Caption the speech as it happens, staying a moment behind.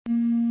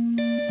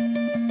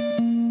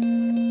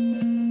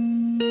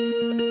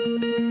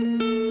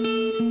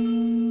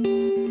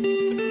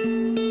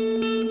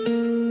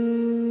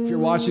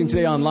watching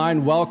today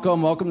online,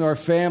 welcome. Welcome to our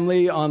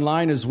family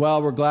online as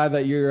well. We're glad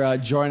that you're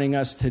joining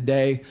us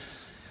today.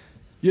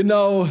 You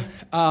know,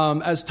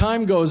 as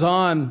time goes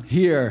on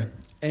here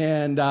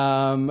and,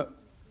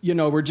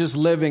 we're just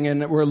living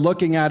and we're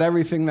looking at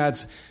everything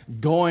that's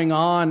going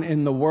on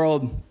in the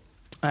world,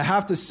 I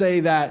have to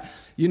say that,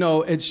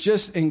 it's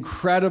just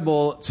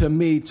incredible to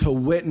me to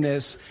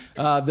witness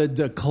the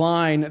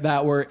decline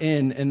that we're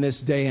in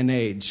this day and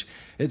age.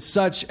 It's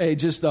such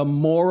just a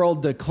moral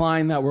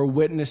decline that we're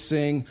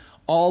witnessing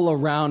all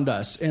around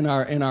us in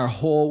our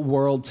whole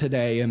world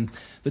today. And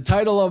the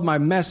title of my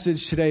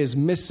message today is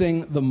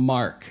Missing the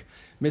Mark.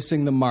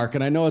 Missing the Mark.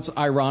 And I know it's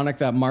ironic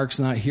that Mark's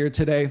not here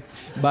today,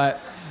 but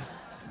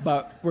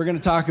we're going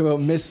to talk about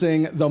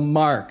missing the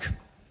mark.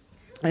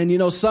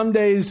 And, some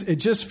days it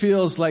just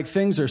feels like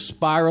things are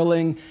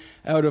spiraling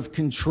out of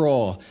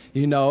control,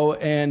 but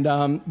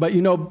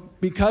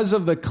because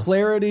of the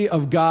clarity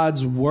of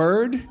God's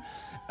word,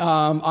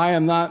 I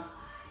am not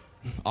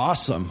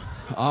awesome.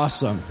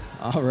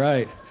 All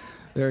right.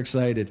 They're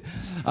excited.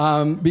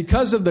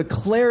 Because of the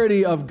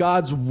clarity of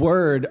God's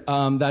word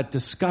that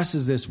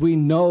discusses this, we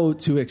know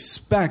to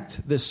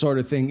expect this sort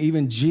of thing.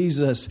 Even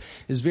Jesus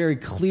is very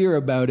clear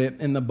about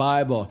it in the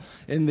Bible.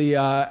 In the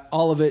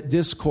Olivet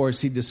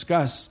Discourse, he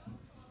discussed,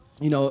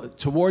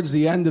 towards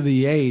the end of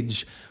the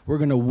age, we're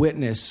going to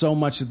witness so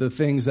much of the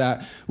things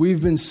that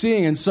we've been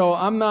seeing. And so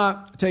I'm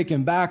not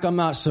taken back, I'm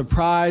not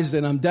surprised,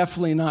 and I'm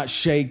definitely not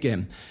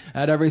shaken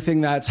at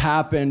everything that's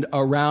happened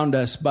around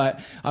us.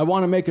 But I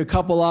want to make a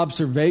couple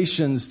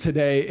observations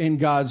today in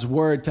God's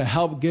word to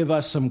help give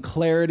us some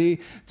clarity,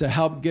 to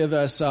help give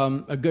us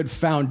a good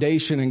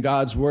foundation in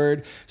God's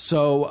word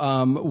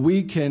so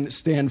we can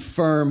stand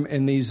firm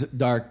in these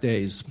dark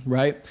days,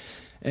 right?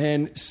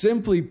 And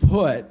simply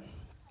put,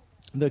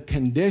 the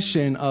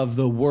condition of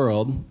the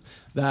world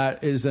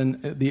that is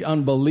the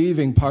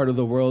unbelieving part of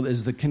the world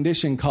is the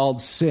condition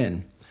called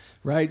sin,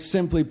 right?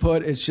 Simply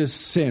put, it's just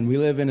sin. We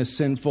live in a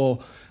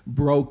sinful,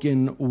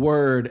 broken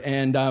world.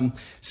 And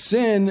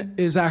sin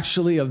is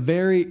actually a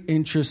very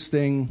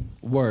interesting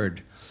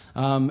word.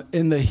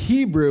 In the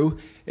Hebrew,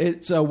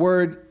 it's a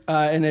word,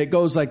 and it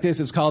goes like this.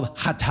 It's called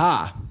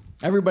hatah.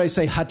 Everybody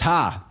say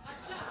hatah.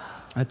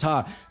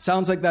 Hatah.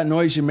 Sounds like that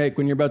noise you make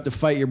when you're about to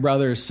fight your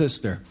brother or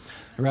sister,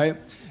 right?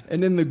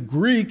 And in the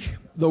Greek,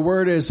 the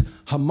word is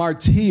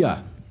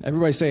hamartia.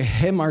 Everybody say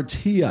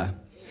hamartia.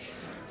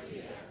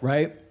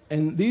 Right?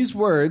 And these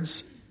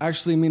words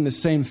actually mean the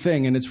same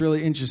thing, and it's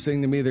really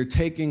interesting to me. They're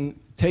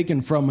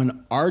taken from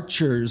an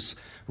archer's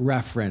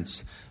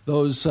reference.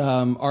 Those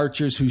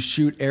archers who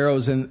shoot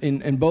arrows,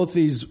 and both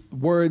these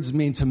words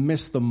mean to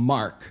miss the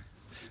mark,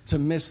 to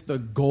miss the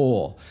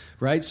goal,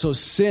 right? So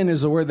sin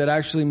is a word that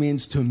actually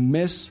means to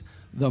miss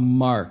the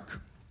mark.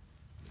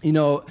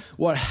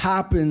 What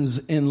happens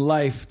in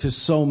life to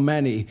so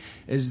many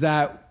is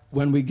that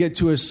when we get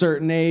to a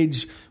certain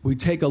age, we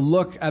take a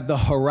look at the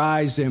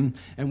horizon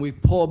and we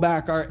pull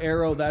back our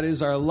arrow, that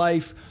is our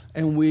life,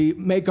 and we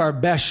make our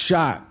best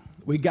shot.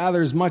 We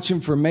gather as much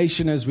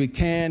information as we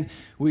can.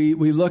 We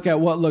look at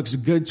what looks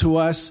good to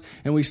us,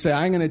 and we say,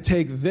 I'm going to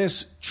take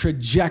this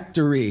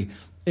trajectory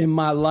in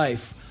my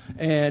life.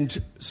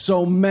 And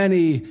so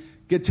many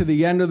get to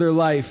the end of their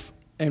life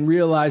and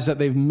realize that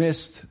they've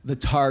missed the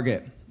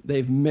target.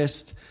 They've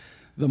missed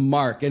the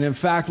mark. And in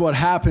fact, what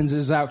happens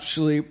is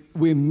actually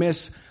we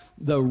miss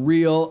the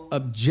real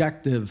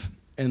objective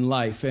in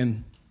life.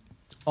 And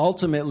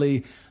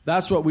ultimately,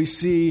 that's what we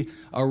see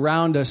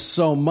around us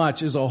so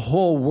much is a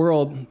whole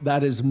world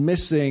that is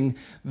missing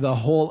the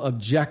whole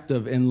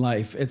objective in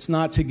life. It's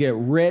not to get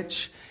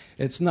rich.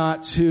 It's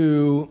not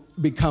to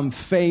become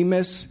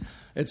famous.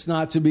 It's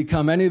not to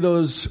become any of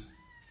those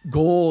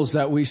goals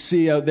that we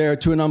see out there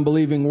to an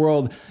unbelieving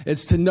world.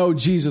 It's to know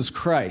Jesus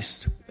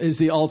Christ is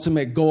the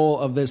ultimate goal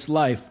of this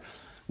life.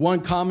 One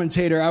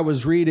commentator I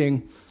was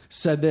reading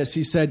said this.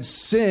 He said,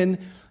 sin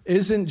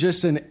isn't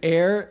just an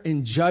error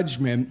in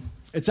judgment.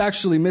 It's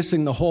actually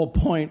missing the whole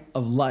point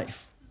of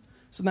life.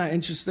 Isn't that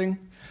interesting?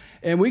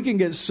 And we can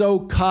get so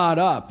caught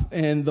up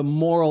in the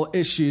moral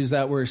issues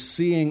that we're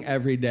seeing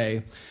every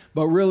day.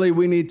 But really,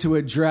 we need to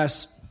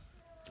address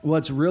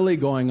what's really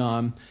going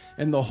on,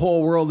 and the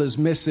whole world is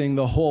missing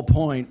the whole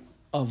point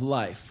of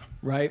life,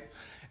 right?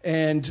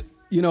 And,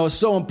 it's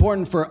so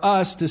important for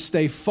us to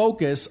stay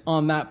focused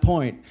on that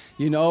point.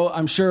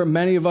 I'm sure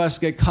many of us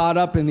get caught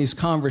up in these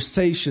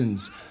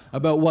conversations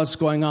about what's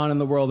going on in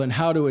the world and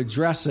how to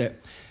address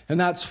it. And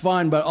that's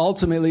fine, but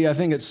ultimately, I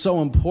think it's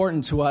so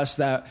important to us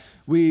that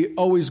we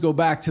always go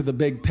back to the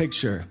big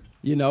picture.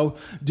 Do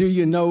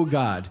you know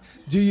God?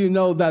 Do you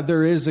know that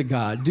there is a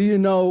God? Do you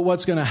know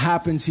what's going to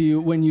happen to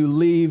you when you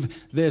leave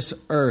this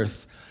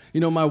earth?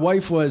 My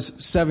wife was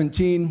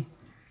 17,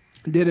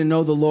 didn't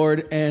know the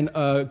Lord, and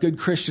a good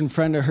Christian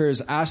friend of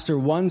hers asked her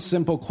one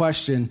simple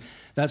question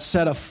that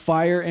set a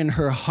fire in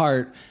her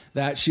heart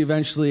that she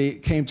eventually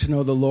came to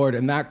know the Lord.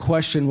 And that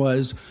question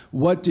was,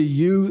 what do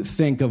you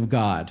think of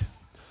God?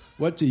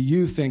 What do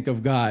you think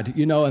of God?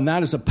 And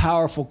that is a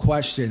powerful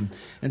question.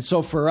 And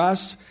so for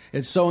us,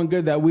 it's so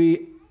good that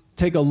we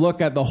take a look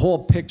at the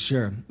whole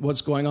picture,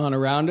 what's going on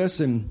around us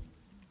and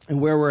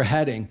where we're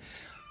heading.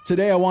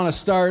 Today I want to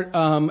start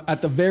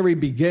at the very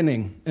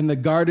beginning, in the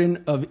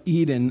Garden of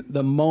Eden,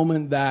 the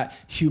moment that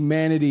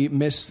humanity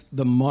missed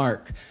the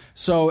mark.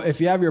 So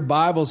if you have your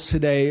Bibles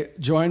today,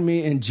 join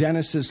me in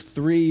Genesis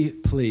 3,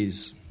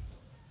 please.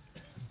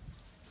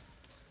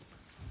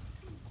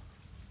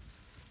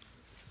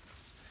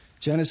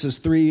 Genesis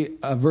 3,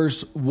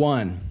 verse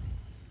 1.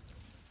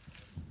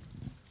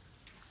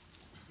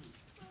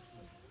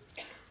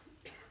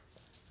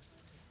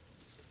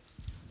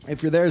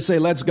 If you're there, say,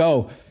 let's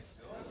go.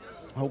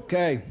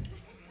 Okay.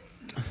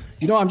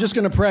 You know, I'm just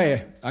going to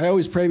pray. I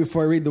always pray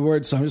before I read the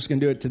word, so I'm just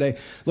going to do it today.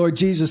 Lord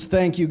Jesus,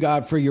 thank you,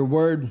 God, for your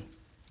word.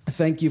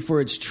 Thank you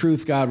for its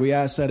truth, God. We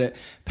ask that it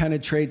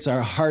penetrates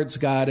our hearts,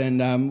 God,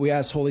 and we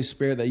ask, Holy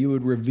Spirit, that you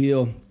would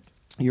reveal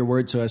your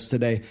word to us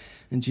today.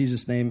 In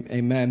Jesus' name,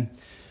 amen.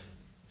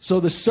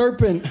 So the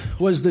serpent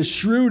was the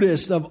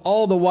shrewdest of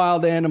all the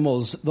wild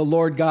animals the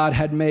Lord God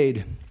had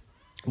made.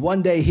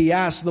 One day he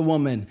asked the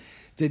woman,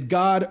 did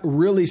God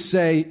really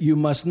say you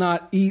must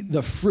not eat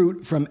the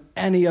fruit from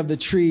any of the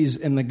trees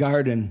in the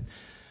garden?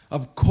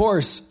 Of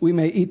course, we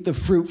may eat the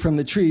fruit from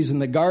the trees in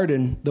the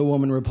garden, the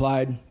woman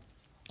replied.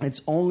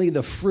 It's only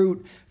the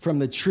fruit from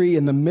the tree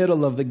in the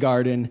middle of the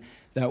garden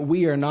that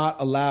we are not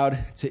allowed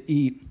to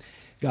eat,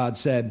 God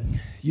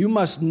said. You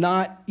must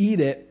not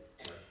eat it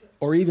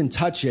or even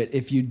touch it.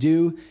 If you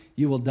do,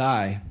 you will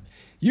die.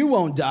 You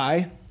won't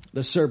die,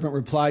 the serpent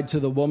replied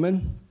to the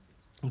woman.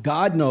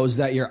 God knows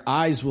that your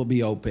eyes will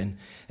be open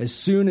as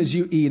soon as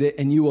you eat it,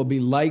 and you will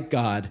be like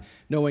God,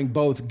 knowing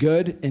both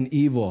good and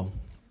evil.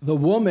 The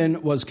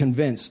woman was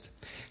convinced.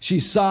 She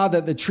saw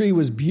that the tree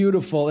was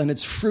beautiful and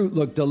its fruit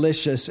looked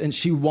delicious, and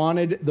she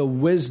wanted the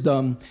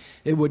wisdom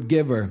it would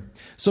give her.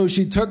 So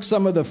she took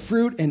some of the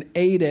fruit and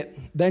ate it.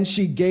 Then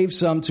she gave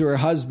some to her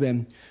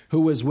husband who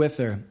was with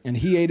her, and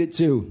he ate it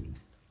too.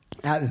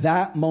 At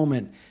that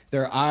moment,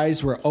 their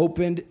eyes were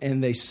opened,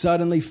 and they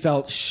suddenly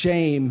felt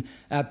shame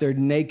at their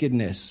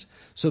nakedness.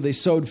 So they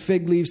sewed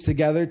fig leaves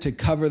together to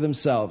cover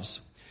themselves.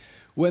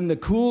 When the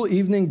cool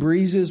evening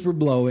breezes were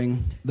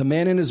blowing, the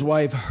man and his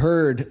wife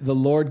heard the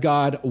Lord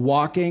God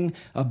walking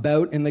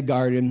about in the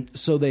garden,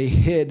 so they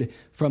hid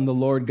from the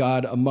Lord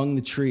God among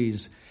the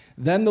trees.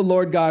 Then the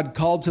Lord God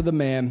called to the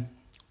man,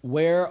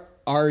 "Where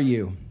are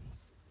you?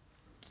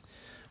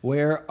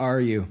 Where are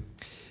you?"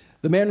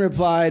 The man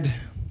replied,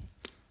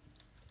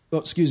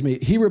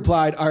 He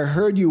replied, "I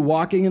heard you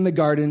walking in the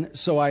garden,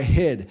 so I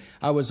hid.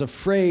 I was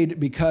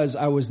afraid because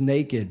I was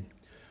naked."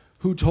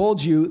 "Who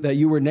told you that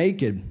you were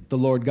naked?" the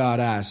Lord God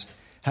asked.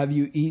 "Have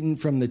you eaten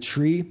from the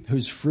tree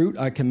whose fruit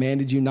I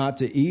commanded you not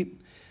to eat?"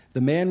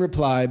 The man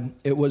replied,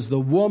 "It was the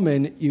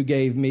woman you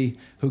gave me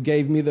who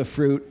gave me the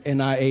fruit,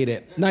 and I ate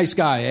it." Nice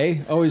guy, eh?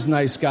 Always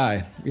nice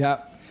guy. Yeah,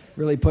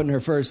 really putting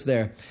her first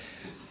there.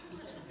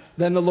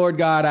 Then the Lord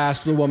God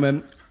asked the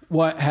woman,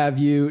 "What have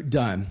you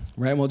done?"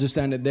 Right? And we'll just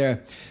end it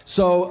there.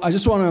 So I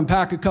just want to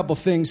unpack a couple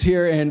things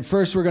here. And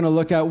first, we're going to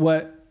look at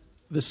what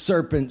the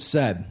serpent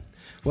said.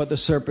 What the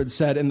serpent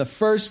said. And the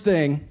first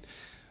thing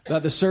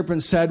that the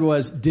serpent said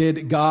was,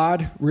 did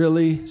God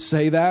really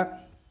say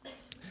that?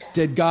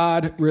 Did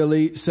God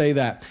really say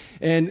that?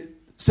 And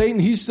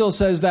Satan, he still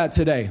says that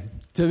today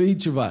to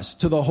each of us,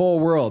 to the whole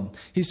world.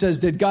 He says,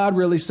 did God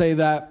really say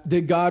that?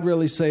 Did God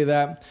really say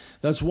that?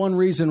 That's one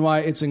reason why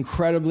it's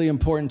incredibly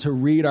important to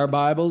read our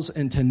Bibles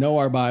and to know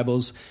our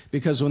Bibles,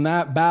 because when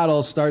that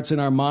battle starts in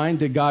our mind,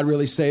 did God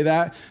really say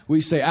that?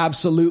 We say,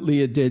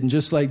 absolutely it did. And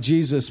just like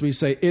Jesus, we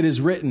say, it is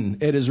written,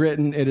 it is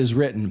written, it is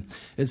written.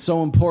 It's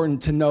so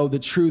important to know the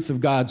truth of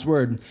God's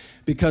word,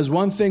 because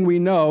one thing we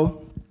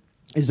know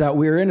is that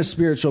we're in a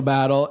spiritual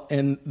battle,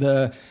 and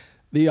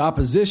the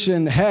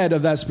opposition head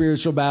of that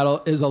spiritual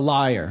battle is a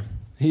liar.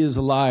 He is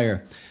a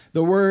liar.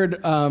 The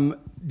word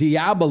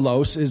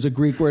diabolos is a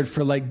Greek word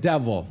for like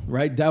devil,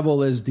 right?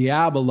 Devil is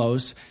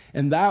diabolos,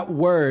 and that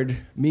word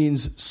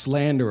means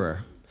slanderer.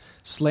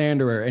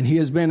 Slanderer. And he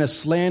has been a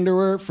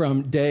slanderer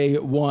from day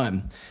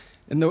one.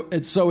 And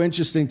it's so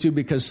interesting too,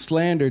 because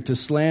slander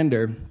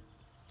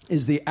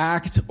is the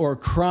act or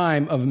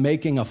crime of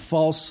making a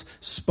false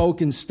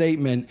spoken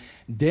statement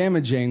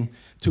damaging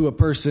to a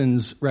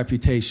person's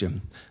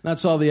reputation.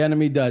 That's all the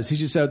enemy does. He's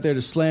just out there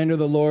to slander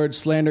the Lord,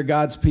 slander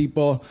God's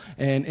people,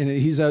 and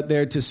he's out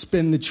there to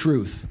spin the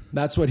truth.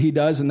 That's what he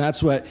does, and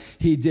that's what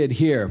he did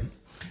here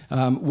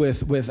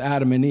with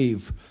Adam and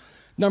Eve.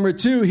 Number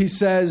two, he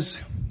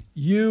says,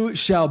 you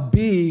shall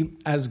be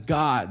as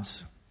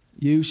gods.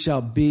 You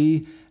shall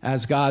be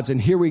as gods.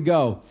 And here we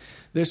go.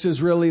 This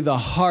is really the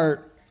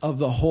heart of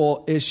the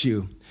whole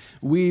issue.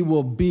 We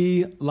will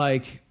be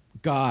like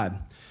God.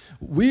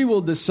 We will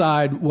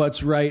decide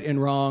what's right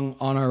and wrong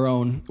on our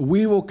own.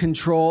 We will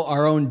control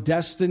our own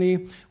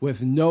destiny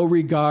with no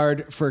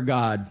regard for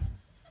God.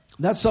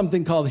 That's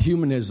something called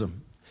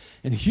humanism.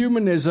 And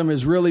humanism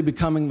is really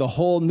becoming the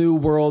whole new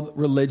world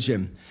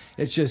religion.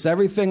 It's just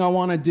everything I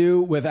want to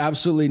do with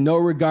absolutely no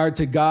regard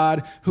to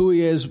God, who he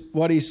is,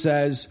 what he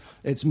says.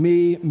 It's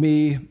me,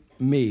 me,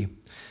 me.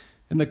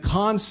 And the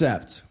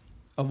concept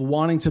of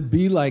wanting to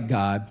be like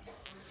God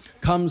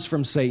comes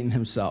from Satan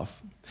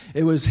himself.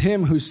 It was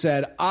him who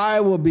said,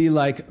 I will be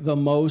like the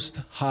Most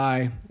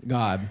High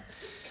God.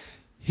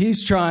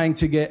 He's trying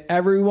to get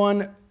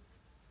everyone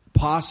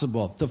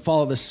possible to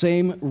follow the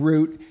same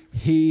route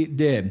he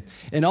did.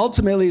 And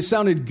ultimately, it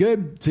sounded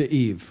good to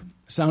Eve.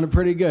 It sounded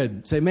pretty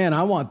good. Say, man,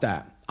 I want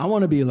that. I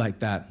want to be like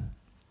that.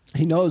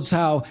 He knows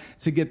how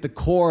to get the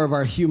core of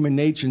our human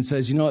nature and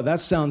says, you know what, that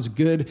sounds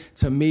good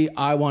to me.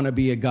 I want to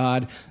be a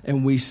God.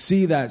 And we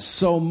see that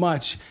so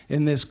much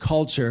in this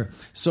culture.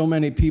 So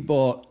many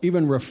people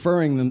even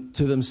referring them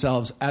to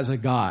themselves as a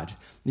God,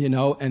 you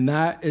know, and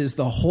that is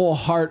the whole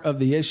heart of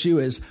the issue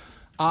is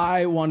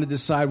I want to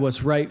decide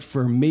what's right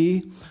for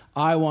me.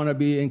 I want to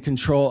be in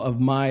control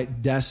of my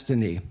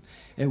destiny.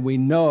 And we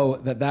know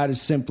that that is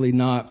simply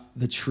not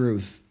the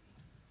truth.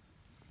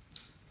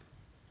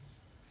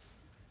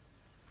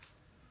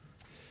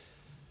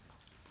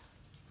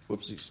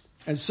 Whoopsies.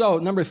 And so,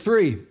 number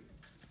 3,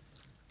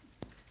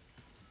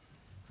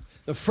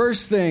 the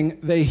first thing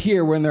they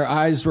hear when their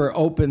eyes were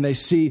open, they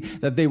see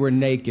that they were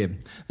naked,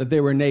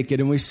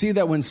 And we see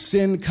that when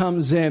sin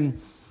comes in,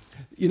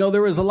 you know,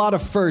 there was a lot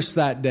of firsts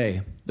that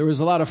day. There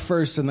was a lot of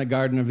firsts in the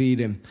Garden of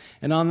Eden.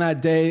 And on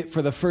that day,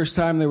 for the first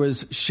time, there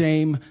was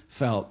shame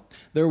felt.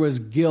 There was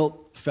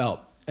guilt felt.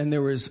 And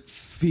there was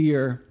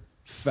fear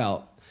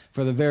felt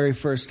for the very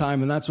first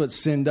time. And that's what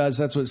sin does.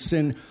 That's what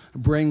sin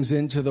brings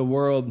into the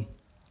world.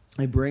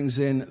 It brings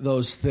in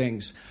those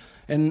things.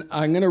 And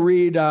I'm going to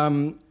read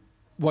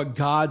what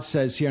God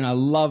says here, and I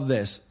love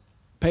this.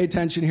 Pay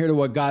attention here to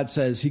what God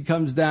says. He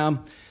comes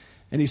down,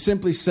 and he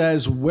simply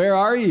says, where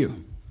are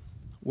you?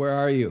 Where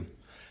are you?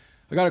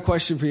 I got a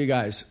question for you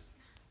guys.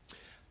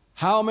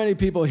 How many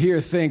people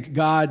here think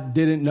God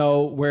didn't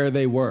know where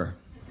they were?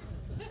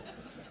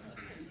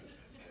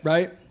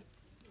 Right?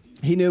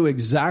 He knew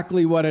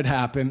exactly what had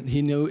happened.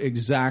 He knew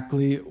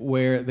exactly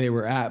where they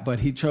were at, but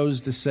he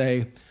chose to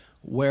say,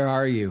 where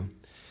are you?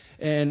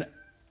 And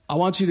I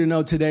want you to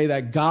know today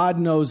that God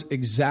knows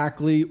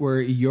exactly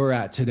where you're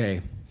at today.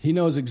 He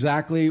knows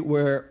exactly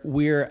where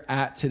we're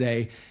at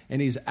today,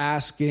 and he's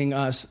asking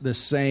us the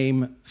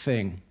same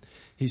thing.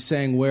 He's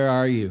saying, where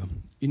are you?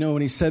 You know,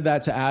 when he said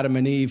that to Adam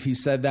and Eve, he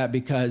said that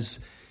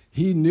because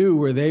he knew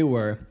where they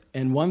were.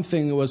 And one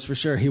thing was for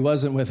sure, he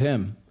wasn't with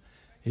him.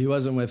 He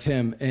wasn't with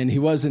him. And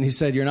he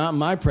said, you're not in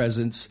my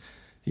presence.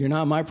 You're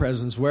not in my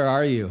presence. Where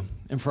are you?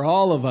 And for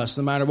all of us,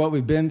 no matter what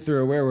we've been through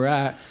or where we're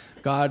at,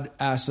 God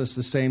asks us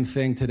the same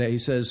thing today. He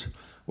says,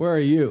 where are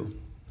you?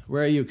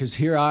 Where are you? Because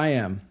here I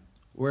am.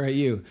 Where are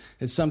you?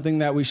 It's something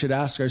that we should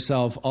ask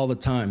ourselves all the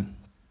time.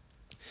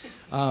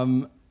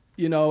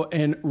 You know,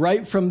 and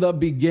right from the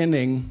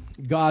beginning,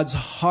 God's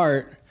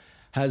heart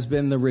has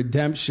been the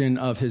redemption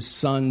of his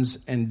sons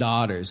and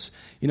daughters.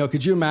 You know,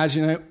 could you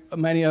imagine,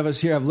 many of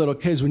us here have little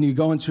kids. When you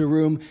go into a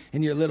room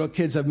and your little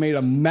kids have made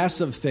a mess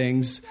of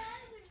things,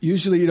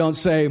 usually you don't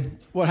say,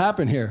 what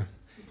happened here?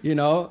 You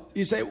know,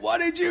 you say, what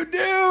did you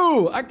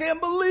do? I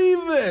can't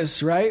believe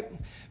this, right?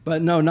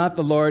 But no, not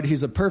the Lord.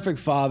 He's a perfect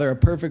father, a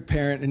perfect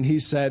parent. And he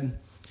said,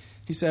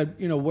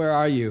 you know, where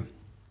are you?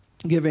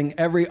 Giving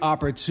every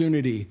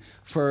opportunity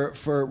for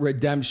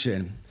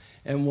redemption.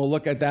 And we'll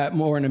look at that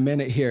more in a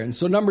minute here. And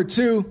so number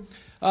 2,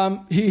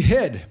 he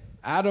hid.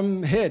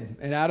 Adam hid,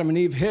 and Adam and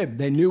Eve hid.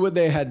 They knew what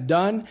they had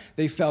done.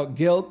 They felt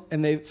guilt,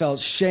 and they felt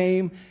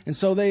shame, and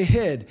so they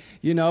hid,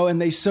 you know,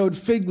 and they sewed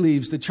fig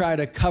leaves to try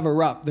to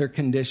cover up their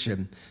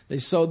condition. They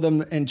sewed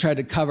them and tried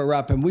to cover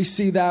up, and we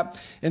see that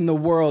in the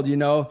world, you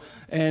know.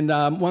 And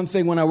one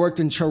thing, when I worked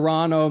in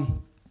Toronto,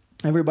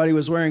 everybody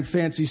was wearing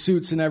fancy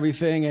suits and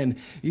everything, and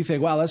you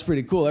think, wow, that's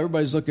pretty cool.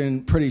 Everybody's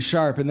looking pretty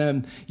sharp. And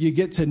then you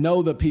get to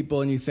know the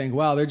people, and you think,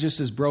 wow, they're just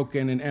as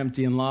broken and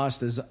empty and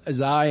lost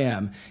as I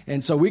am.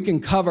 And so we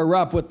can cover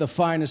up with the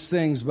finest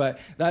things, but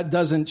that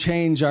doesn't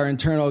change our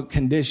internal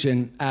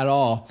condition at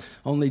all.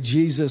 Only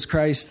Jesus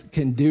Christ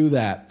can do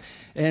that.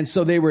 And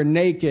so they were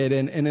naked,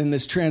 and in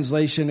this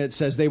translation it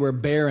says they were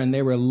barren,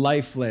 they were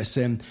lifeless.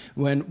 And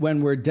when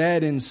we're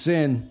dead in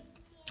sin,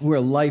 we're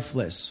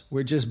lifeless.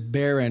 We're just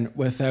barren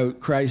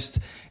without Christ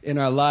in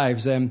our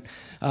lives. And,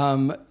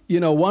 you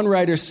know, one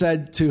writer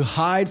said to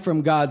hide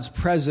from God's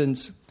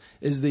presence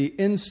is the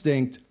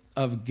instinct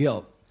of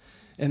guilt.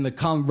 And the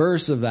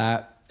converse of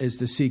that is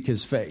to seek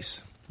his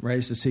face, right?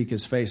 Is to seek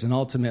his face. And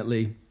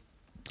ultimately,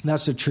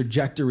 that's the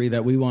trajectory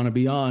that we want to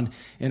be on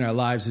in our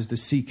lives, is to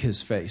seek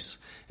his face,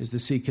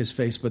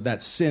 But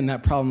that sin,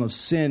 that problem of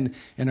sin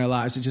in our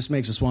lives, it just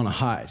makes us want to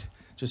hide.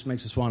 Just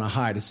makes us want to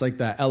hide. It's like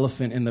that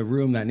elephant in the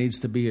room that needs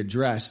to be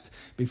addressed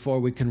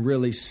before we can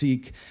really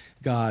seek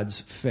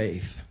God's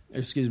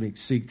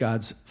seek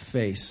God's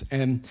face.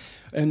 And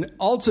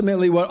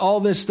ultimately what all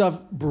this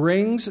stuff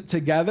brings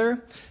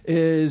together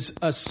is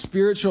a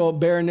spiritual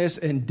barrenness,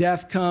 and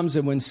death comes,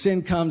 and when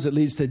sin comes, it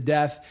leads to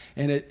death,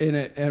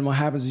 and what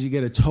happens is you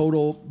get a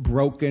total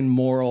broken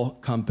moral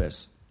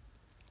compass.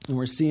 And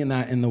we're seeing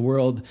that in the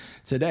world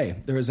today.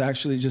 There is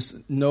actually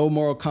just no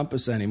moral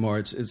compass anymore.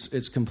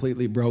 It's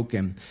completely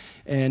broken.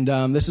 And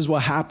this is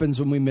what happens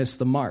when we miss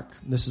the mark.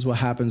 This is what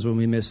happens when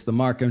we miss the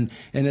mark. And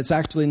it's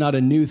actually not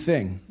a new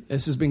thing.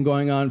 This has been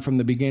going on from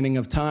the beginning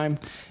of time.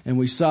 And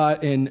we saw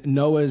it in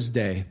Noah's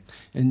day.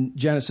 In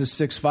Genesis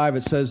 6:5,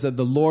 it says that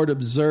the Lord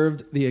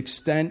observed the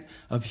extent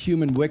of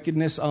human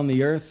wickedness on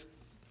the earth.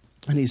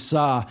 And he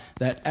saw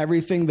that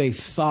everything they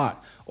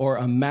thought or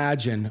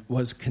imagined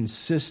was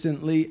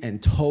consistently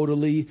and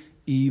totally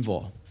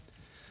evil.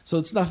 So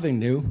it's nothing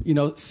new.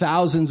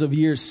 Thousands of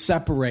years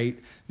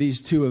separate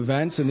these two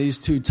events and these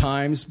two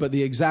times, but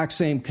the exact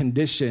same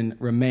condition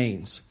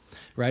remains,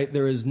 right?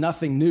 There is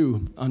nothing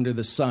new under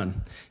the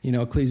sun,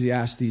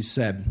 Ecclesiastes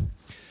said.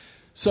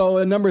 So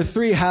in number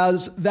 3,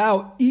 has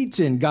thou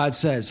eaten, God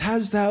says.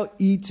 Has thou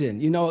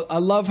eaten? I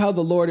love how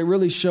the Lord, it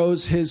really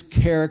shows his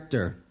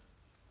character.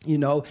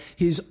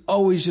 He's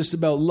always just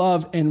about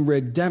love and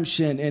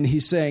redemption. And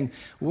he's saying,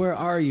 where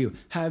are you?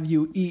 Have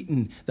you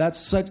eaten?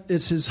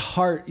 It's his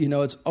heart.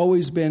 It's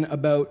always been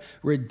about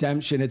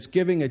redemption. It's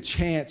giving a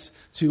chance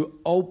to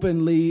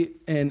openly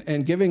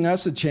and giving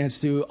us a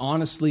chance to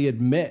honestly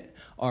admit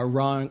our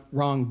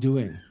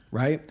wrongdoing,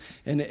 right?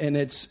 And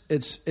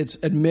it's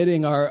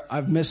admitting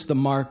I've missed the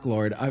mark,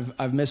 Lord.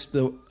 I've missed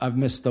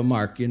the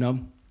mark,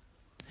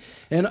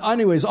 And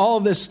anyways, all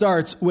of this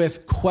starts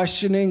with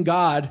questioning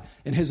God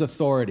and his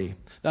authority.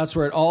 That's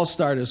where it all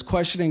started, is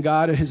questioning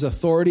God and his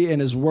authority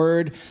and his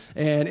word.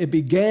 And it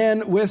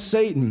began with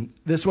Satan.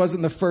 This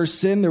wasn't the first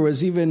sin. There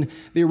was even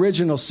the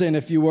original sin,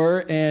 if you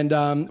were.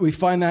 And we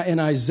find that in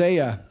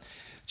Isaiah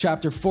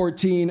chapter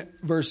 14,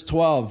 verse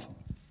 12.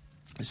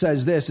 It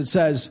says this. It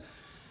says,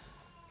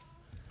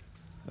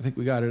 I think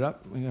we got it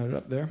up. We got it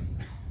up there.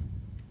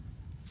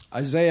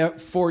 Isaiah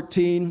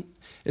 14,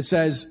 it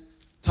says,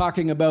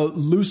 talking about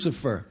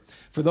Lucifer.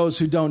 For those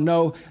who don't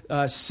know,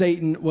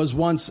 Satan was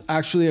once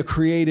actually a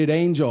created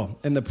angel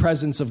in the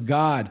presence of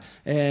God.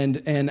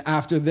 And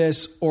after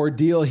this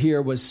ordeal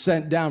here was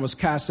sent down, was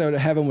cast out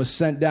of heaven, was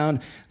sent down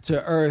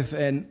to earth.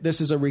 And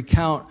this is a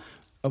recount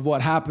of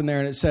what happened there.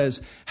 And it says,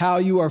 how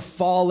you are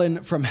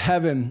fallen from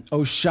heaven,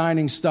 O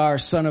shining star,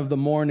 son of the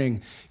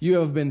morning. You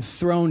have been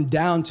thrown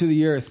down to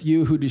the earth,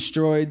 you who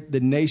destroyed the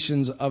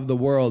nations of the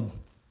world.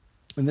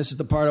 And this is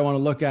the part I want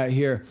to look at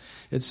here.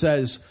 It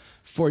says,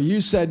 for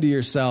you said to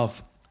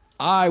yourself,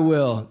 I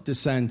will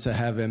descend to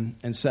heaven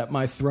and set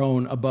my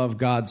throne above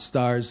God's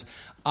stars.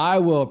 I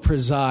will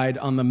preside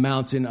on the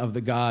mountain of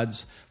the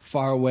gods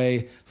far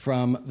away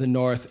from the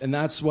north. And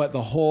that's what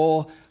the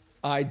whole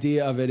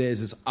idea of it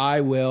is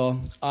I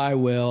will,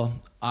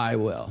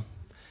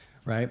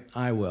 right?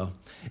 I will.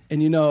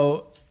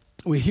 And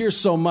we hear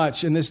so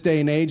much in this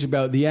day and age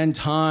about the end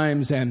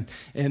times and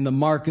the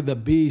mark of the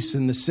beast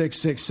and the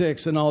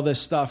 666 and all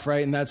this stuff,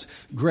 right? And that's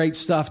great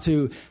stuff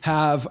to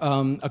have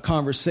a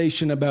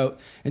conversation about.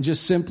 And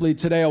just simply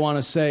today I want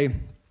to say,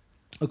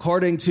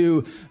 according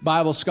to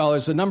Bible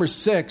scholars, the number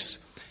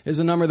 6 is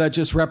a number that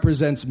just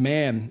represents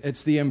man.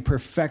 It's the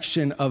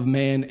imperfection of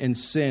man and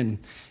sin.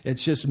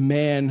 It's just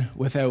man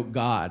without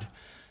God.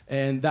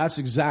 And that's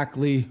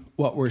exactly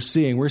what we're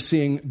seeing. We're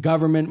seeing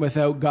government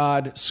without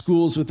God,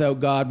 schools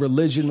without God,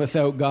 religion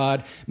without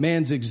God,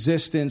 man's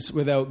existence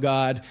without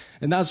God.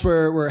 And that's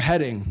where we're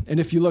heading. And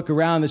if you look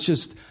around, it's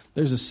just,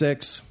 there's a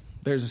 6,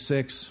 there's a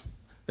 6,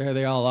 there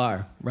they all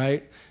are,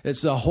 right?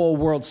 It's a whole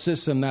world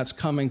system that's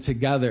coming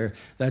together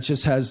that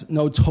just has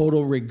no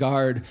total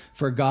regard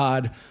for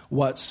God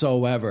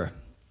whatsoever.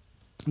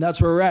 And that's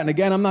where we're at. And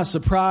again, I'm not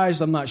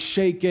surprised, I'm not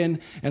shaken,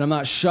 and I'm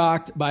not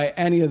shocked by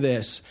any of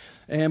this.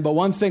 But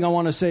one thing I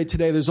want to say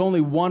today, there's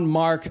only one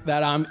mark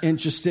that I'm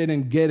interested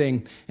in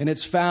getting, and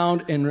it's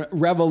found in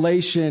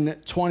Revelation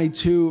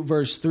 22,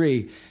 verse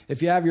 3.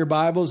 If you have your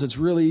Bibles, it's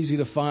really easy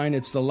to find.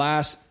 It's the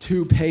last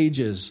 2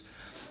 pages.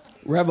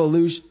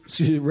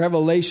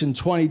 Revelation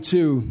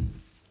 22,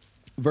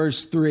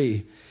 verse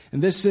 3.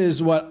 And this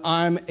is what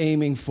I'm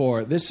aiming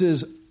for. This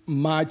is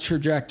my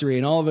trajectory.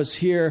 And all of us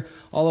here,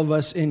 all of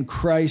us in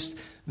Christ,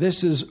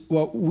 this is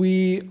what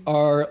we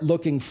are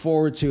looking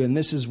forward to, and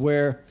this is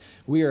where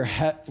we are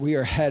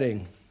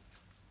heading.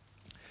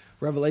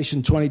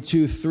 Revelation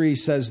 22:3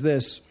 says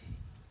this.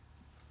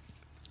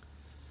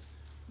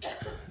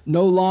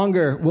 No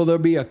longer will there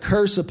be a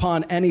curse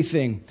upon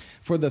anything,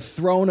 for the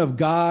throne of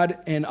God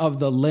and of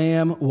the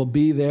Lamb will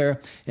be there,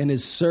 and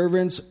his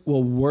servants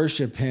will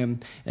worship him,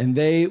 and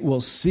they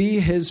will see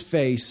his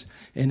face,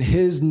 and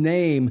his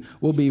name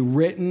will be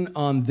written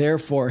on their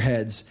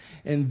foreheads.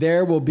 And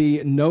there will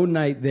be no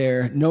night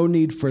there, no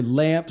need for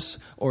lamps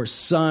or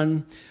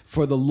sun,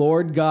 for the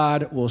Lord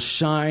God will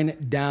shine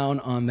down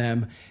on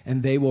them,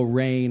 and they will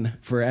reign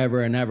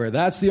forever and ever.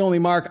 That's the only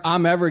mark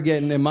I'm ever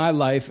getting in my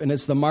life, and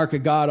it's the mark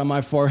of God on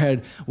my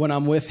forehead when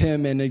I'm with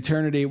him in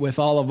eternity with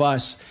all of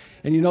us.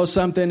 And you know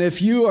something?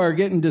 If you are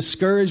getting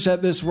discouraged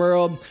at this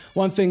world,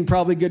 one thing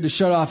probably good to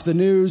shut off the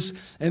news.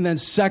 And then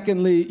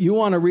secondly, you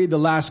want to read the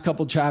last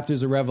couple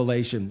chapters of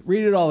Revelation.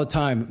 Read it all the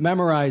time.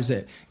 Memorize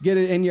it. Get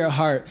it in your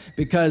heart,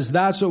 because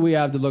that's what we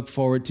have to look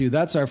forward to.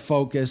 That's our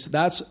focus.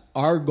 That's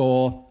our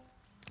goal.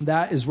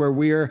 That is where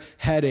we're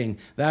heading.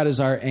 That is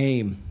our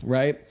aim,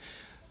 right?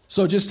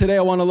 So just today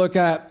I want to look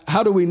at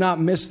how do we not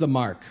miss the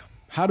mark?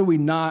 How do we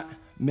not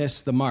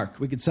miss the mark?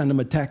 We could send them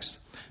a text.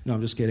 No,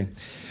 I'm just kidding.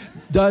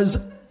 Does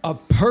a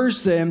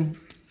person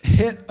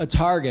hit a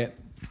target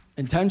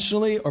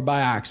intentionally or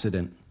by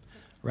accident,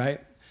 right?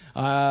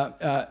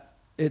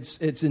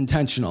 It's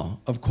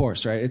intentional, of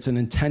course, right? It's an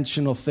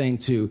intentional thing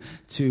to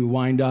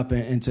wind up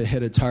and to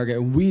hit a target.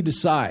 And we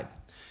decide,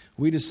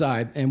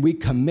 and we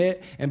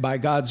commit, and by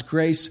God's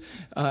grace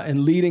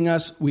and leading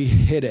us, we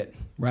hit it,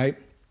 right?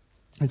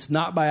 It's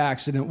not by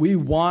accident. We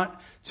want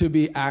to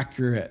be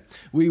accurate.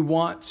 We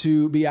want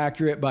to be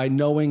accurate by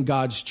knowing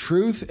God's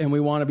truth, and we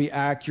want to be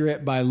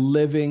accurate by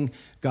living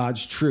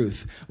God's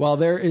truth. While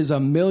there is a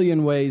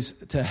million ways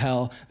to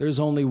hell, there's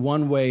only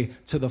one way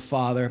to the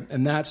Father,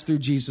 and that's through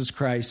Jesus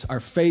Christ.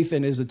 Our faith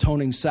in his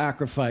atoning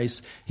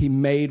sacrifice he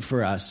made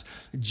for us.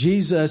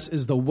 Jesus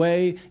is the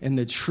way and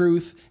the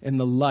truth and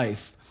the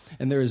life,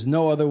 and there is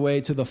no other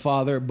way to the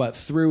Father but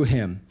through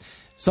him.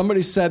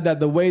 Somebody said that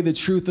the way, the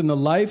truth, and the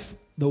life,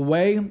 the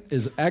way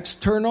is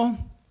external,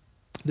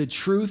 the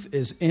truth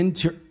is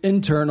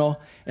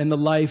internal, and the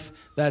life,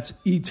 that's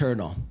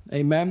eternal.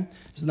 Amen?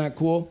 Isn't that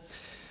cool?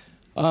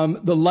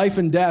 The life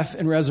and death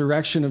and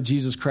resurrection of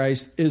Jesus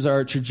Christ is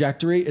our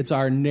trajectory. It's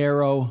our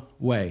narrow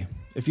way.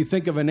 If you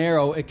think of an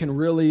arrow, it can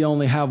really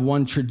only have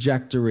one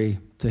trajectory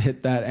to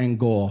hit that end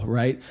goal,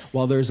 right?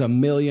 While there's a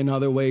million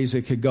other ways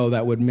it could go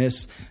that would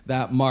miss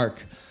that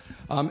mark.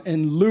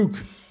 In Luke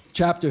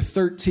chapter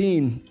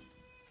 13,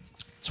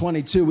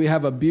 22, we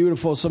have a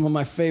beautiful, some of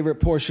my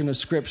favorite portion of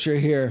scripture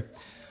here.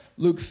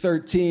 Luke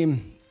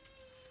 13,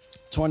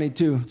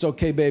 22. It's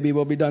okay, baby.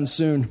 We'll be done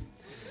soon.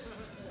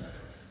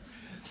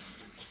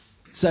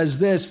 It says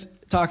this,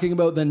 talking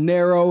about the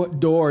narrow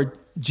door.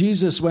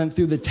 Jesus went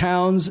through the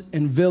towns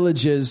and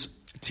villages,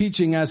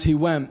 teaching as he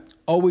went,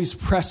 always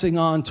pressing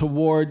on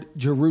toward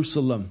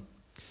Jerusalem.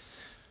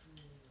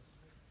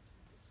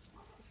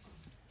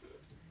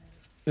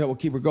 Yeah, we'll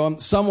keep it going.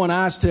 Someone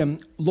asked him,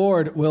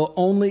 Lord, will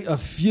only a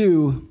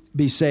few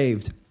be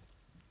saved?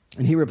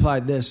 And he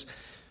replied this,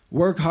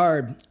 work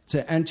hard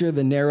to enter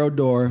the narrow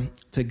door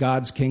to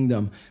God's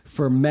kingdom,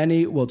 for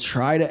many will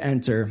try to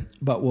enter,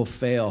 but will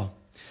fail.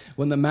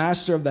 When the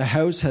master of the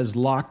house has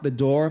locked the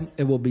door,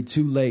 it will be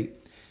too late.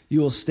 You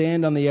will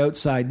stand on the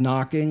outside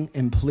knocking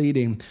and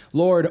pleading,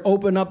 Lord,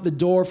 open up the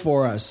door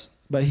for us.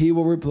 But he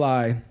will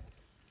reply,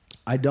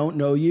 I don't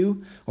know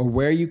you or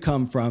where you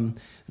come from.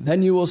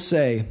 Then you will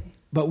say,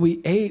 but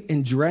we ate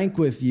and drank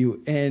with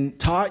you and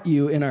taught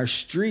you in our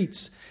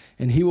streets.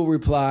 And he will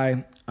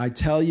reply, I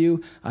tell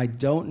you, I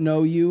don't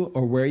know you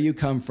or where you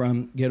come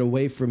from. Get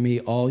away from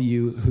me, all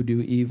you who do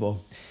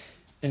evil.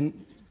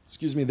 And,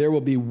 there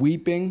will be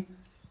weeping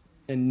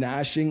and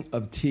gnashing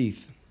of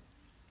teeth.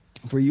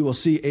 For you will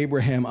see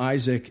Abraham,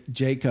 Isaac,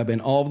 Jacob,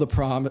 and all of the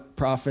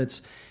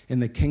prophets in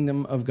the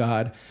kingdom of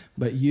God,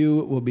 but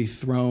you will be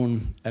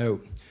thrown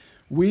out.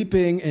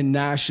 Weeping and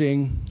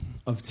gnashing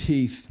of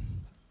teeth.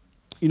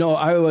 You know,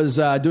 I was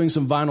doing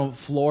some vinyl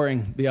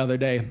flooring the other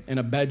day in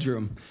a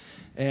bedroom,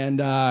 and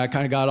I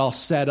kind of got all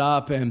set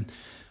up, and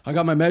I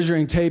got my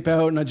measuring tape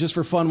out, and I just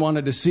for fun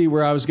wanted to see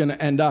where I was going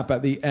to end up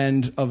at the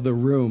end of the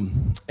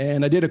room.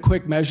 And I did a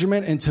quick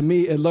measurement, and to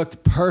me, it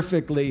looked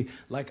perfectly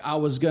like I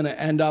was going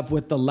to end up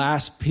with the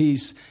last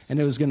piece, and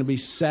it was going to be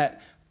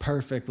set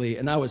perfectly.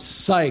 And I was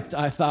psyched.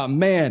 I thought,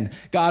 man,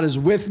 God is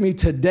with me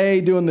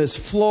today doing this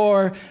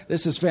floor.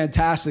 This is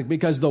fantastic,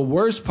 because the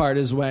worst part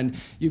is when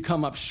you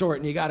come up short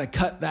and you got to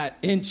cut that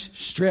inch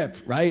strip,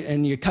 right?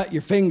 And you cut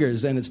your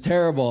fingers, and it's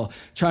terrible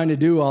trying to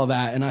do all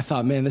that. And I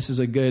thought, man, this is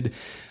a good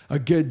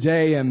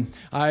day. And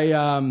I,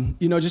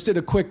 just did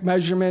a quick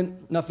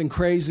measurement, nothing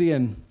crazy.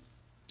 And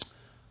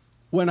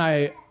when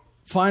I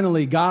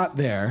finally got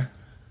there,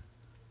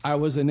 I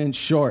was an inch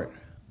short.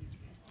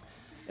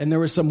 And there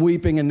was some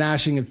weeping and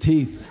gnashing of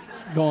teeth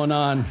going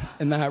on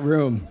in that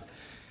room.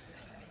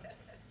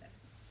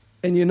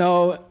 And,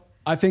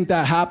 I think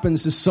that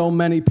happens to so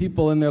many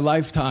people in their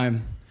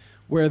lifetime,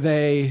 where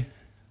they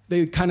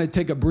kind of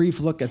take a brief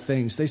look at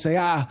things. They say,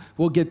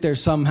 we'll get there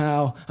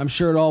somehow. I'm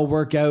sure it'll all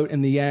work out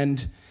in the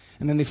end.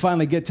 And then they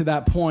finally get to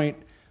that point,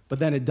 but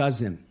then it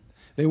doesn't.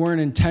 They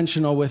weren't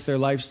intentional with their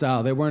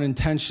lifestyle. They weren't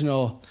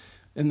intentional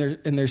in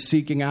their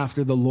seeking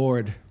after the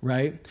Lord,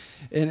 right?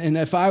 And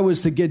if I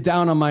was to get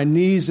down on my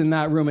knees in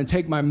that room and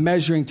take my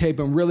measuring tape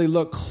and really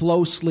look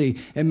closely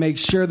and make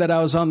sure that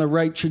I was on the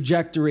right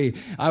trajectory,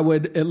 I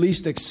would at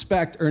least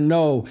expect or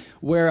know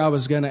where I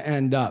was going to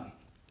end up.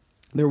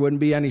 There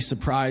wouldn't be any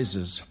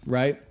surprises,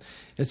 right?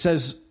 It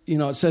says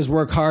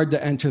work hard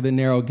to enter the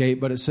narrow gate,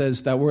 but it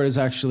says that word is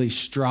actually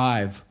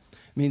strive.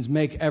 It means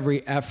make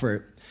every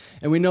effort.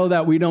 And we know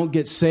that we don't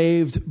get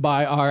saved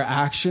by our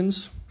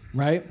actions,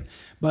 right?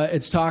 But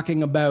it's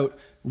talking about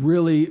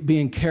really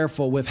being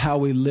careful with how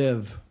we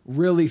live,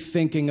 really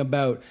thinking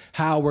about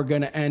how we're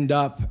going to end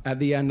up at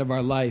the end of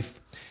our life.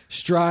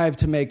 Strive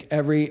to make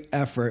every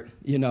effort,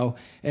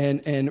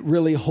 and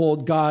really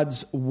hold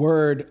God's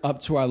word up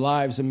to our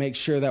lives and make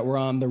sure that we're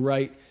on the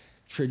right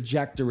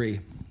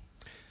trajectory.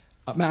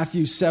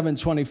 Matthew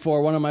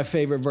 7:24, one of my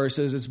favorite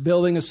verses. It's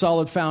building a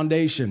solid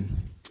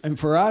foundation. And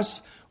for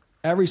us,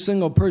 every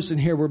single person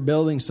here, we're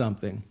building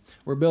something.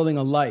 We're building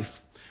a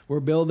life. We're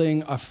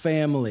building a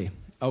family,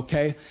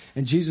 okay?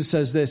 And Jesus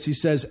says this. He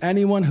says,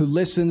 anyone who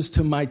listens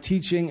to my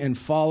teaching and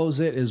follows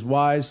it is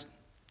wise,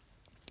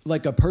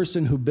 like a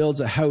person who builds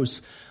a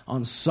house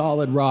on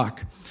solid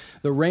rock.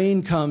 The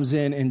rain comes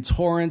in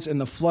torrents,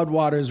 and the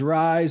floodwaters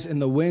rise,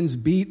 and the winds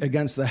beat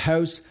against the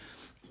house.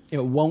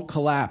 It won't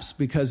collapse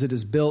because it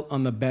is built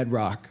on the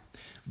bedrock.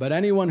 But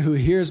anyone who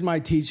hears my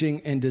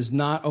teaching and does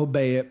not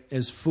obey it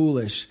is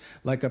foolish,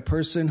 like a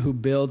person who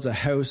builds a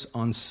house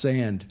on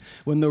sand.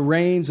 When the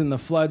rains and the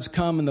floods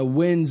come and the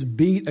winds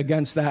beat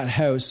against that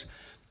house,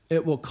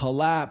 it will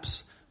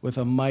collapse with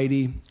a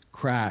mighty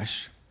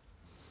crash.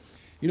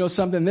 You know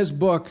something? This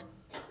book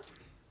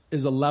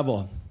is a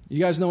level. You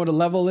guys know what a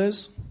level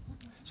is?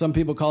 Some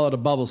people call it a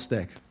bubble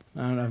stick.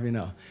 I don't know if you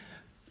know.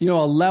 You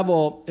know, a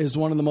level is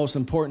one of the most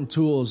important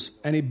tools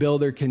any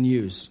builder can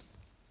use.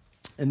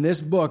 In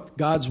this book,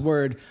 God's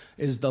word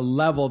is the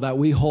level that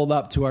we hold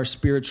up to our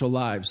spiritual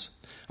lives,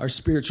 our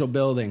spiritual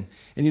building.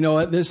 And you know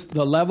what?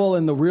 The level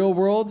in the real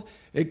world,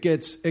 it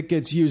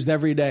gets used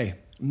every day,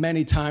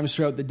 many times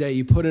throughout the day.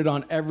 You put it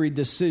on every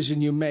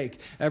decision you make,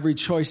 every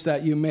choice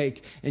that you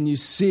make, and you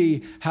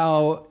see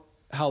how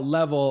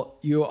level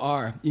you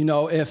are. You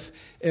know,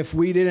 if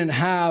we didn't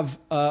have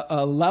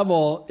a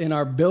level in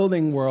our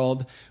building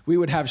world, we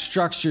would have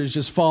structures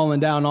just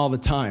falling down all the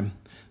time.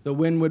 The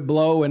wind would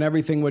blow and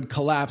everything would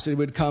collapse. It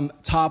would come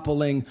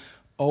toppling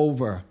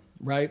over,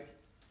 right?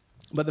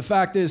 But the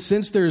fact is,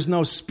 since there's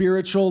no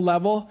spiritual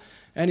level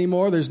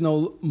anymore, there's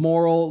no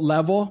moral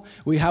level,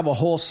 we have a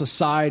whole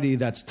society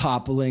that's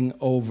toppling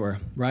over,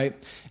 right?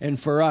 And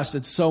for us,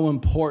 it's so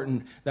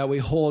important that we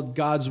hold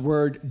God's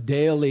word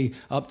daily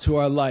up to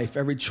our life,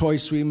 every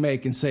choice we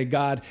make, and say,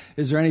 God,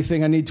 is there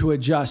anything I need to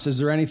adjust? Is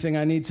there anything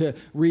I need to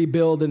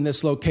rebuild in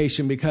this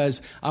location?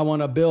 Because I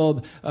want to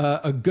build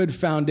a good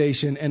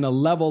foundation and a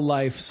level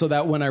life so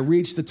that when I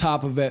reach the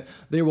top of it,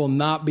 there will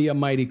not be a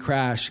mighty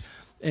crash.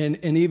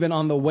 And even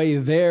on the way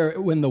there,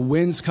 when the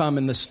winds come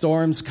and the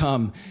storms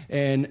come,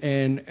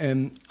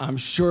 and I'm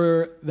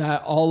sure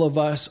that all of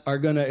us are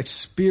going to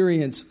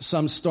experience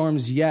some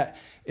storms yet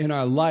in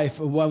our life.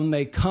 When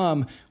they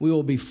come, we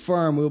will be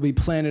firm. We will be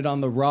planted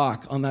on the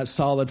rock, on that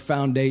solid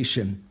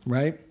foundation,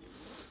 right?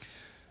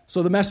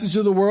 So the message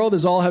of the world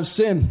is all have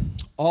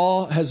sinned.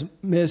 All has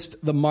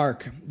missed the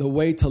mark. The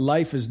way to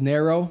life is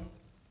narrow.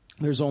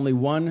 There's only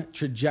one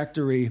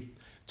trajectory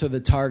to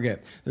the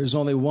target. There's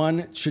only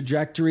one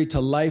trajectory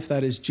to life,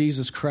 that is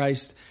Jesus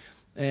Christ.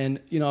 And,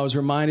 you know, I was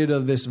reminded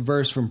of this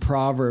verse from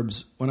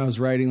Proverbs when I was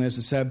writing this.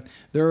 It said,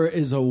 there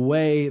is a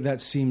way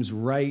that seems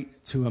right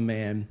to a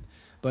man,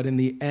 but in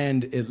the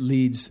end, it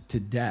leads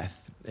to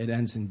death. It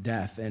ends in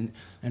death. And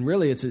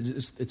really,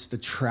 it's the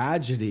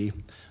tragedy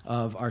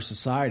of our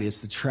society.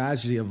 It's the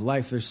tragedy of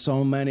life. There's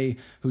so many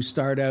who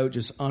start out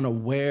just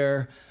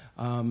unaware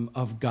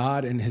of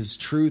God and his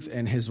truth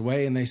and his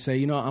way, and they say,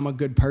 you know, I'm a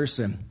good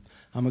person.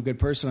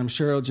 I'm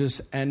sure it'll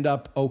just end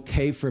up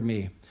okay for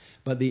me.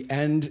 But the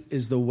end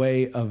is the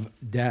way of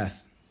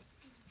death.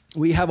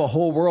 We have a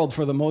whole world,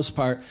 for the most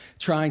part,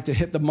 trying to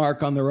hit the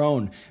mark on their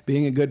own.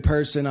 Being a good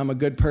person, I'm a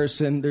good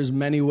person. There's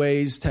many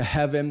ways to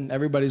heaven.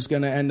 Everybody's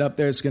going to end up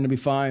there. It's going to be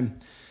fine.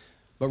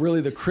 But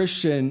really, the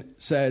Christian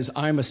says,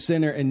 I'm a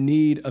sinner in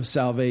need of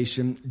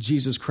salvation.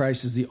 Jesus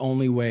Christ is the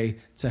only way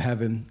to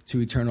heaven,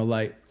 to eternal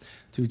light,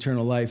 to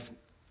eternal life.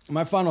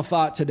 My final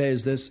thought today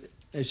is this.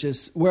 It's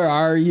just, where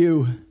are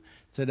you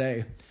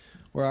today?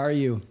 Where are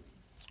you?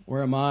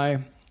 Where am I?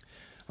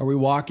 Are we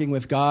walking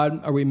with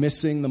God? Are we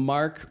missing the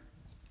mark?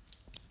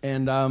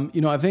 And,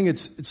 I think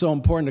it's so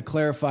important to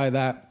clarify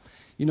that,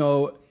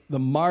 the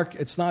mark,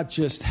 it's not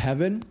just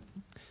heaven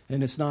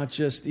and it's not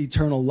just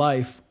eternal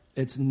life.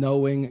 It's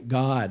knowing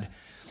God,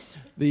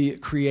 the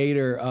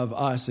creator of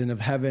us and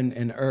of heaven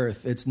and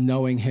earth. It's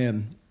knowing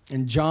him.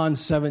 In John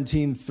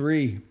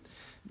 17:3,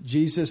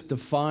 Jesus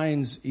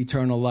defines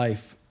eternal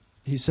life.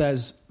 He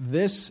says,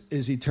 this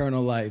is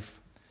eternal life,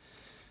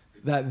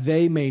 that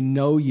they may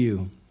know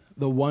you,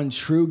 the one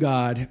true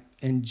God,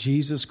 and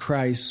Jesus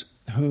Christ,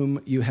 whom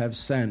you have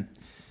sent.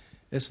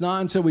 It's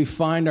not until we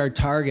find our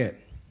target,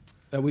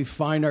 that we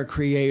find our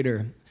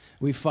Creator,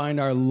 we find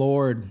our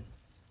Lord,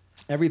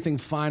 everything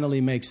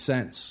finally makes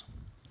sense.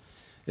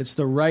 It's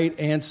the right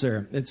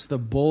answer. It's the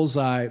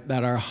bullseye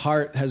that our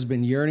heart has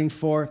been yearning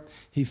for.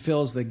 He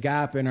fills the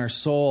gap in our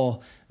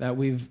soul that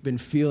we've been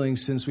feeling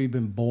since we've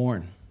been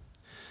born,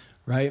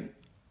 right?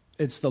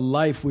 It's the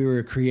life we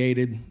were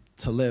created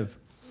to live.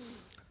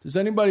 Does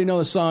anybody know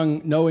the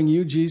song, Knowing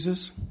You,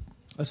 Jesus?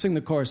 Let's sing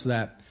the chorus of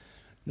that.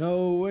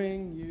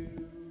 Knowing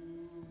you.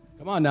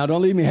 Come on now,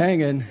 don't leave me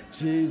hanging.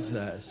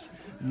 Jesus.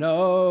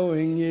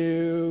 Knowing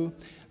you,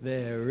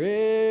 there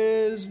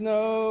is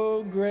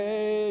no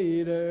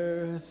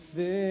greater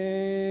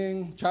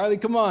thing. Charlie,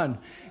 come on.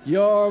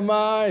 You're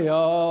my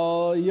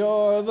all,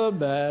 you're the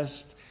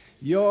best.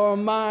 You're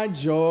my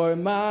joy,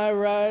 my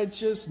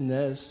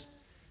righteousness.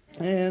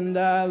 And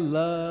I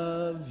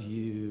love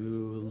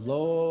you,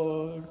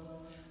 Lord.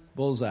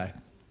 Bullseye.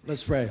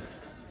 Let's pray.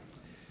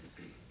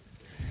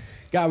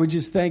 God, we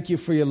just thank you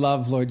for your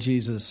love, Lord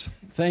Jesus.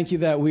 Thank you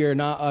that we are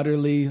not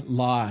utterly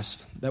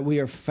lost, that we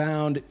are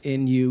found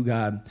in you,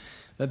 God,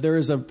 that there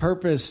is a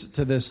purpose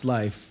to this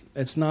life.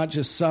 It's not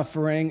just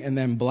suffering and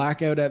then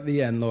blackout at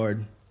the end,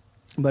 Lord,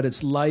 but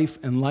it's life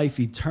and life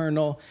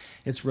eternal.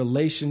 It's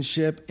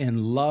relationship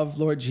and love,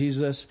 Lord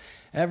Jesus.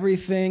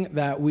 Everything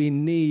that we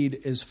need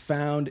is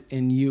found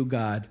in you,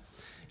 God.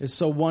 It's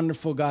so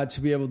wonderful, God,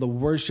 to be able to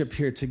worship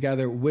here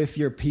together with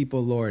your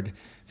people, Lord.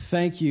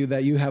 Thank you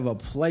that you have a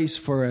place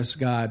for us,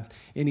 God,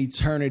 in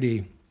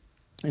eternity,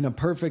 in a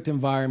perfect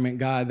environment,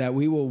 God, that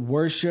we will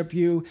worship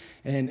you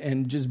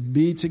and just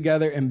be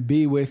together and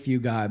be with you,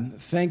 God.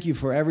 Thank you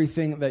for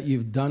everything that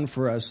you've done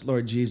for us,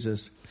 Lord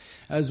Jesus.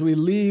 As we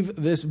leave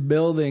this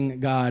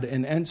building, God,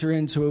 and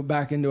enter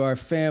back into our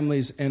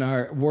families and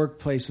our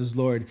workplaces,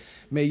 Lord,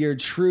 may your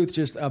truth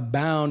just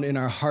abound in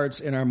our hearts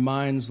and our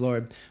minds,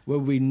 Lord.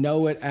 Would we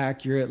know it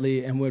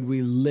accurately and would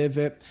we live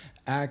it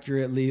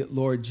accurately,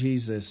 Lord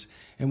Jesus?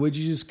 And would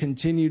you just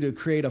continue to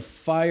create a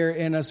fire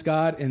in us,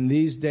 God, in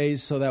these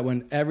days so that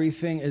when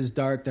everything is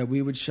dark, that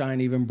we would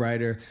shine even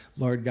brighter,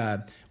 Lord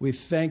God. We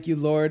thank you,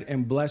 Lord,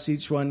 and bless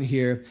each one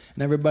here.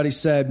 And everybody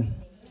said,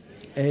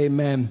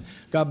 amen.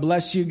 God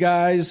bless you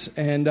guys,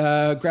 and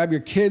grab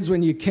your kids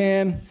when you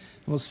can.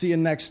 We'll see you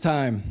next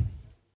time.